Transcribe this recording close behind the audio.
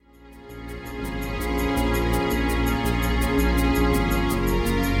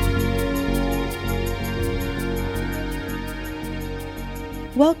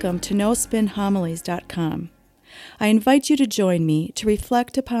Welcome to nospinhomilies.com. I invite you to join me to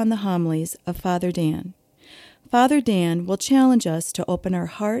reflect upon the homilies of Father Dan. Father Dan will challenge us to open our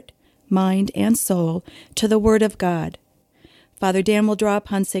heart, mind, and soul to the Word of God. Father Dan will draw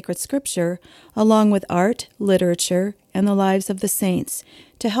upon sacred scripture along with art, literature, and the lives of the saints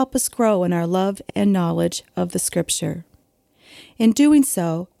to help us grow in our love and knowledge of the scripture. In doing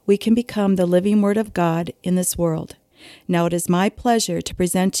so, we can become the living Word of God in this world. Now it is my pleasure to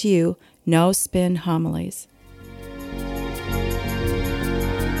present to you No Spin Homilies.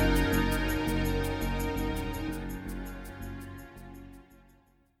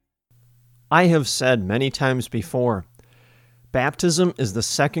 I have said many times before, baptism is the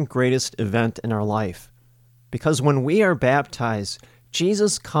second greatest event in our life. Because when we are baptized,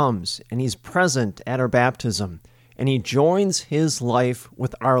 Jesus comes and He's present at our baptism, and He joins His life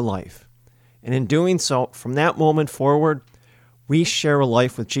with our life. And in doing so, from that moment forward, we share a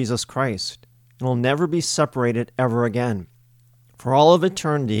life with Jesus Christ and will never be separated ever again. For all of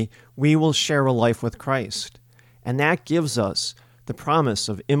eternity, we will share a life with Christ. And that gives us the promise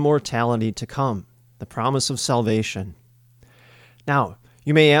of immortality to come, the promise of salvation. Now,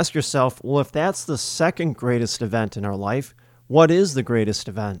 you may ask yourself, well, if that's the second greatest event in our life, what is the greatest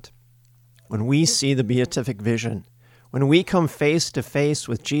event? When we see the beatific vision, when we come face to face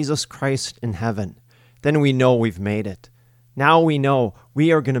with Jesus Christ in heaven, then we know we've made it. Now we know we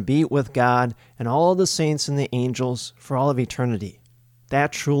are going to be with God and all the saints and the angels for all of eternity.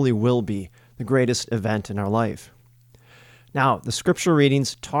 That truly will be the greatest event in our life. Now, the scripture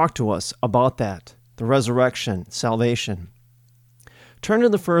readings talk to us about that, the resurrection, salvation. Turn to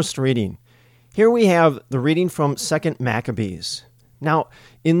the first reading. Here we have the reading from 2 Maccabees. Now,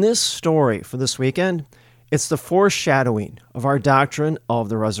 in this story for this weekend, it's the foreshadowing of our doctrine of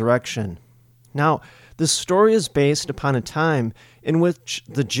the resurrection. Now, this story is based upon a time in which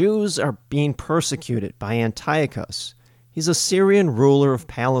the Jews are being persecuted by Antiochus. He's a Syrian ruler of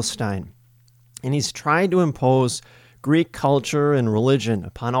Palestine, and he's trying to impose Greek culture and religion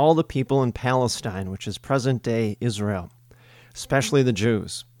upon all the people in Palestine, which is present-day Israel, especially the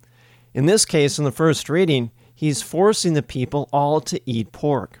Jews. In this case, in the first reading, he's forcing the people all to eat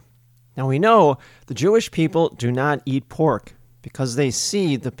pork. Now we know the Jewish people do not eat pork because they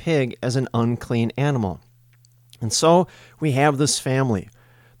see the pig as an unclean animal. And so we have this family,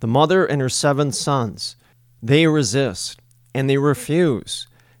 the mother and her 7 sons. They resist and they refuse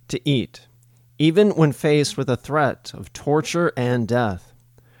to eat, even when faced with a threat of torture and death.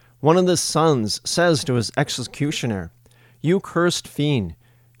 One of the sons says to his executioner, "You cursed fiend,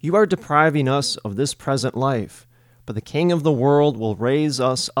 you are depriving us of this present life, but the King of the world will raise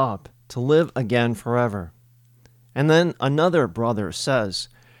us up to live again forever." And then another brother says,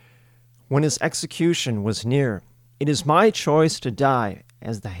 when his execution was near, "It is my choice to die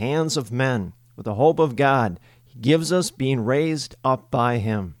as the hands of men, with the hope of God He gives us being raised up by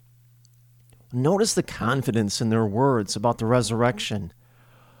Him." Notice the confidence in their words about the resurrection.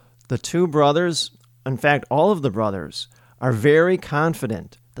 The 2 brothers, in fact all of the brothers, are very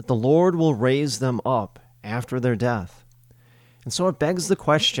confident that the Lord will raise them up after their death. And so it begs the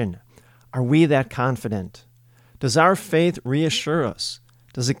question, are we that confident? Does our faith reassure us?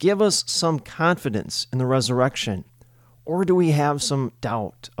 Does it give us some confidence in the resurrection? Or do we have some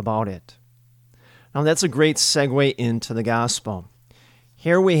doubt about it? Now that's a great segue into the gospel.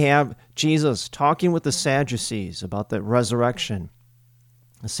 Here we have Jesus talking with the Sadducees about the resurrection.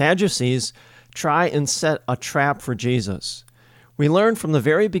 The Sadducees try and set a trap for Jesus. We learn from the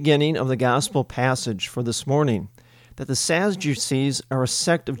very beginning of the gospel passage for this morning that the Sadducees are a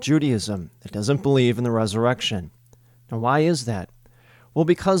sect of Judaism that doesn't believe in the resurrection. Now, why is that? Well,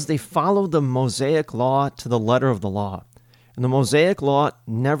 because they follow the Mosaic law to the letter of the law, and the Mosaic law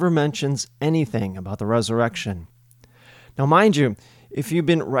never mentions anything about the resurrection. Now, mind you, if you've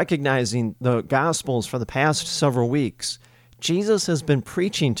been recognizing the Gospels for the past several weeks, Jesus has been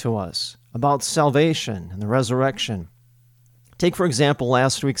preaching to us about salvation and the resurrection. Take, for example,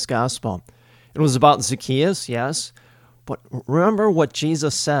 last week's Gospel. It was about Zacchaeus, yes, but remember what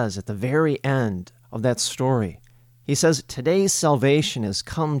Jesus says at the very end of that story. He says, "Today's salvation has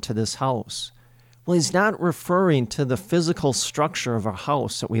come to this house." Well, He's not referring to the physical structure of our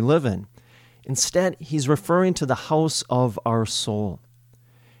house that we live in. Instead, He's referring to the house of our soul.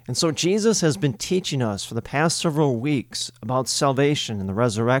 And so Jesus has been teaching us for the past several weeks about salvation and the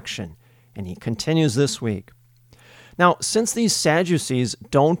resurrection, and He continues this week. Now, since these Sadducees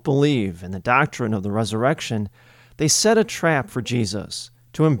don't believe in the doctrine of the resurrection, they set a trap for Jesus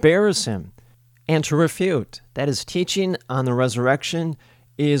to embarrass Him and to refute that His teaching on the resurrection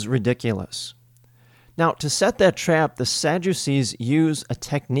is ridiculous. Now, to set that trap, the Sadducees use a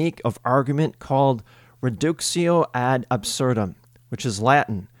technique of argument called reductio ad absurdum, which is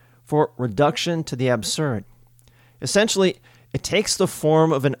Latin for reduction to the absurd. Essentially, it takes the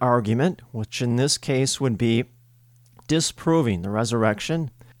form of an argument, which in this case would be disproving the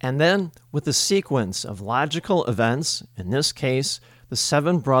resurrection, and then with a sequence of logical events, in this case, the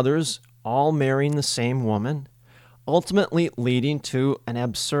 7 brothers all marrying the same woman, ultimately leading to an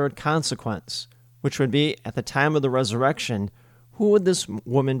absurd consequence, which would be, at the time of the resurrection, who would this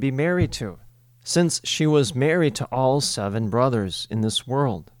woman be married to, since she was married to all 7 brothers in this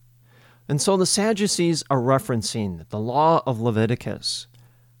world? And so the Sadducees are referencing the law of Leviticus.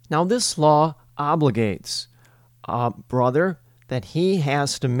 Now, this law obligates a brother that he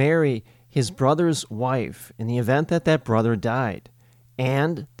has to marry his brother's wife in the event that that brother died,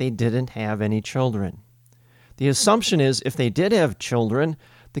 and they didn't have any children. The assumption is if they did have children,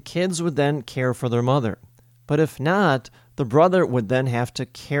 the kids would then care for their mother. But if not, the brother would then have to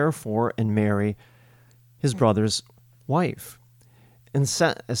care for and marry his brother's wife. And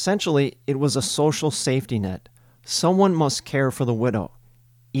essentially, it was a social safety net. Someone must care for the widow,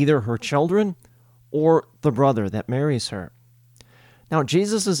 either her children or the brother that marries her. Now,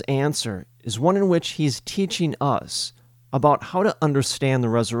 Jesus' answer is one in which he's teaching us about how to understand the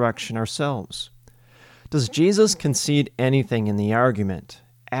resurrection ourselves. Does Jesus concede anything in the argument?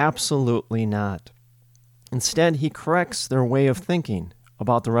 Absolutely not. Instead, he corrects their way of thinking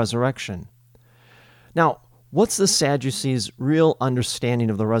about the resurrection. Now, what's the Sadducees' real understanding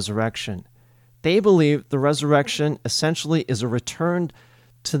of the resurrection? They believe the resurrection essentially is a return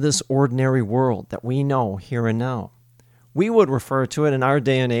to this ordinary world that we know here and now. We would refer to it in our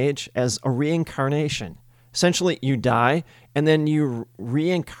day and age as a reincarnation. Essentially, you die, and then you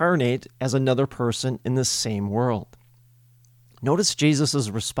reincarnate as another person in the same world. Notice Jesus'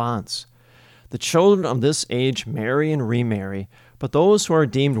 response. The children of this age marry and remarry, but those who are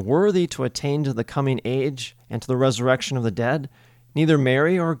deemed worthy to attain to the coming age and to the resurrection of the dead neither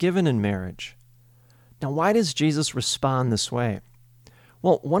marry or are given in marriage. Now, why does Jesus respond this way?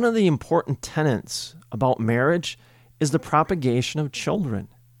 Well, one of the important tenets about marriage is the propagation of children.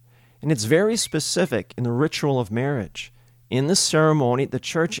 And it's very specific in the ritual of marriage. In this ceremony, the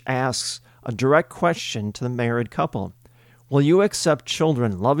church asks a direct question to the married couple. Will you accept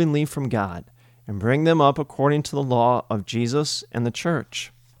children lovingly from God and bring them up according to the law of Jesus and the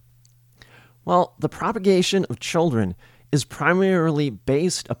church? Well, the propagation of children is primarily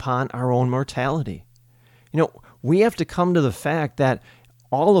based upon our own mortality. We have to come to the fact that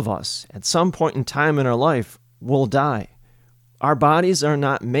all of us, at some point in time in our life, will die. Our bodies are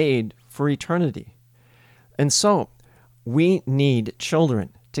not made for eternity. And so, we need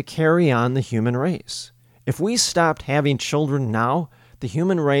children to carry on the human race. If we stopped having children now, the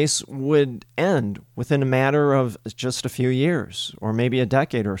human race would end within a matter of just a few years, or maybe a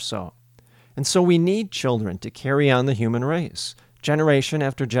decade or so. And so we need children to carry on the human race, generation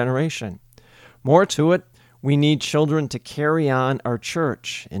after generation. More to it, we need children to carry on our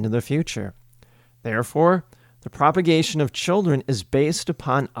church into the future. Therefore, the propagation of children is based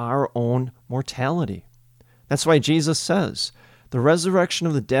upon our own mortality. That's why Jesus says, the resurrection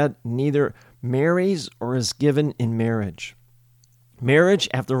of the dead neither marries or is given in marriage. Marriage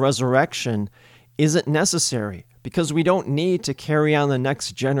after resurrection isn't necessary because we don't need to carry on the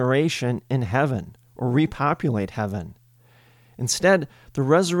next generation in heaven or repopulate heaven. Instead, the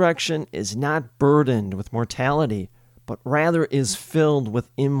resurrection is not burdened with mortality, but rather is filled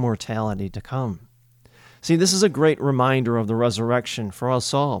with immortality to come. See, this is a great reminder of the resurrection for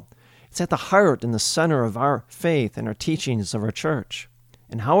us all. It's at the heart and the center of our faith and our teachings of our church.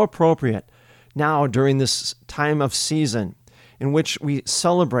 And how appropriate now during this time of season in which we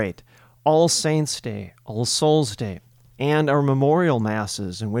celebrate All Saints' Day, All Souls' Day, and our memorial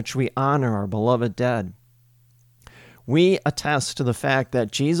masses in which we honor our beloved dead. We attest to the fact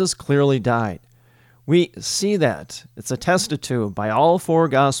that Jesus clearly died. We see that. It's attested to by all 4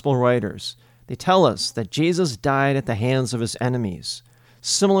 gospel writers. They tell us that Jesus died at the hands of his enemies,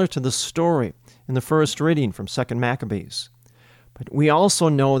 similar to the story in the first reading from 2 Maccabees. But we also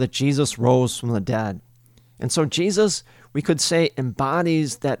know that Jesus rose from the dead. And so Jesus, we could say,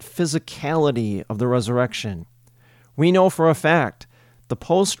 embodies that physicality of the resurrection. We know for a fact the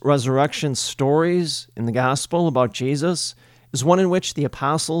post-resurrection stories in the gospel about Jesus is one in which the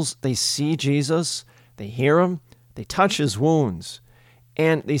apostles, they see Jesus, they hear him, they touch his wounds,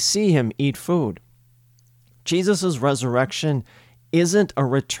 and they see him eat food. Jesus' resurrection isn't a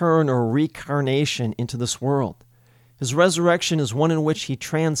return or reincarnation into this world. His resurrection is one in which he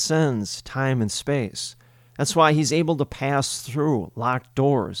transcends time and space. That's why he's able to pass through locked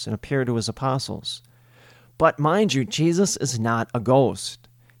doors and appear to his apostles. But mind you, Jesus is not a ghost.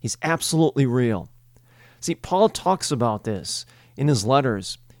 He's absolutely real. See, Paul talks about this in his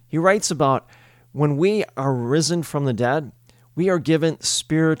letters. He writes about when we are risen from the dead, we are given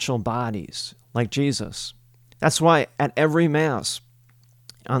spiritual bodies like Jesus. That's why at every Mass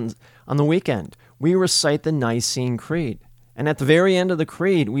on the weekend, we recite the Nicene Creed. And at the very end of the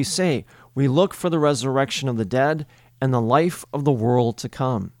Creed, we say, we look for the resurrection of the dead and the life of the world to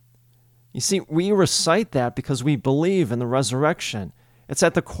come. You see, we recite that because we believe in the resurrection. It's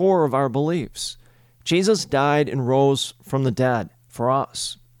at the core of our beliefs. Jesus died and rose from the dead for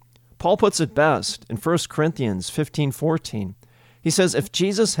us. Paul puts it best in 1 Corinthians 15:14. He says, if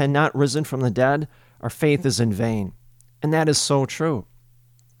Jesus had not risen from the dead, our faith is in vain. And that is so true.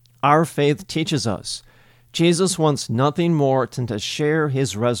 Our faith teaches us Jesus wants nothing more than to share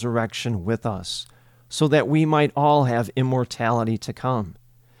his resurrection with us, so that we might all have immortality to come.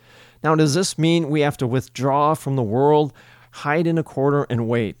 Now, does this mean we have to withdraw from the world, hide in a corner, and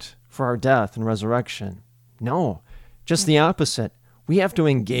wait for our death and resurrection? No, just the opposite. We have to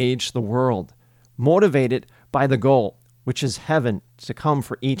engage the world, motivated by the goal, which is heaven to come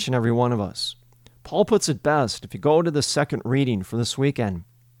for each and every one of us. Paul puts it best if you go to the second reading for this weekend.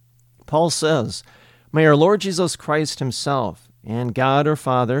 Paul says, may our Lord Jesus Christ himself and God our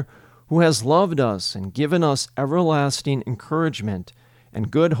Father, who has loved us and given us everlasting encouragement and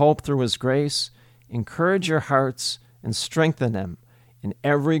good hope through his grace, encourage your hearts and strengthen them in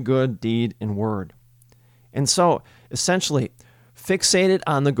every good deed and word. And so, essentially, fixated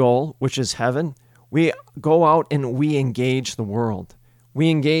on the goal, which is heaven, we go out and we engage the world. We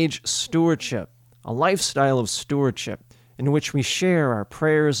engage stewardship, a lifestyle of stewardship in which we share our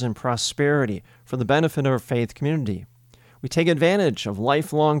prayers and prosperity for the benefit of our faith community. We take advantage of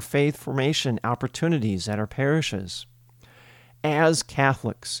lifelong faith formation opportunities at our parishes. As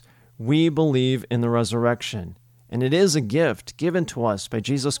Catholics, we believe in the resurrection, and it is a gift given to us by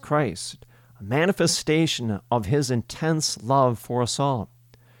Jesus Christ, a manifestation of his intense love for us all.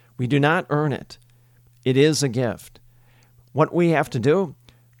 We do not earn it. It is a gift. What we have to do,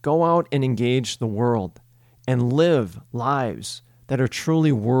 go out and engage the world and live lives that are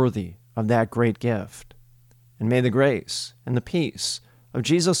truly worthy of that great gift. And may the grace and the peace of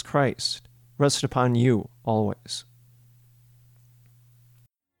Jesus Christ rest upon you always.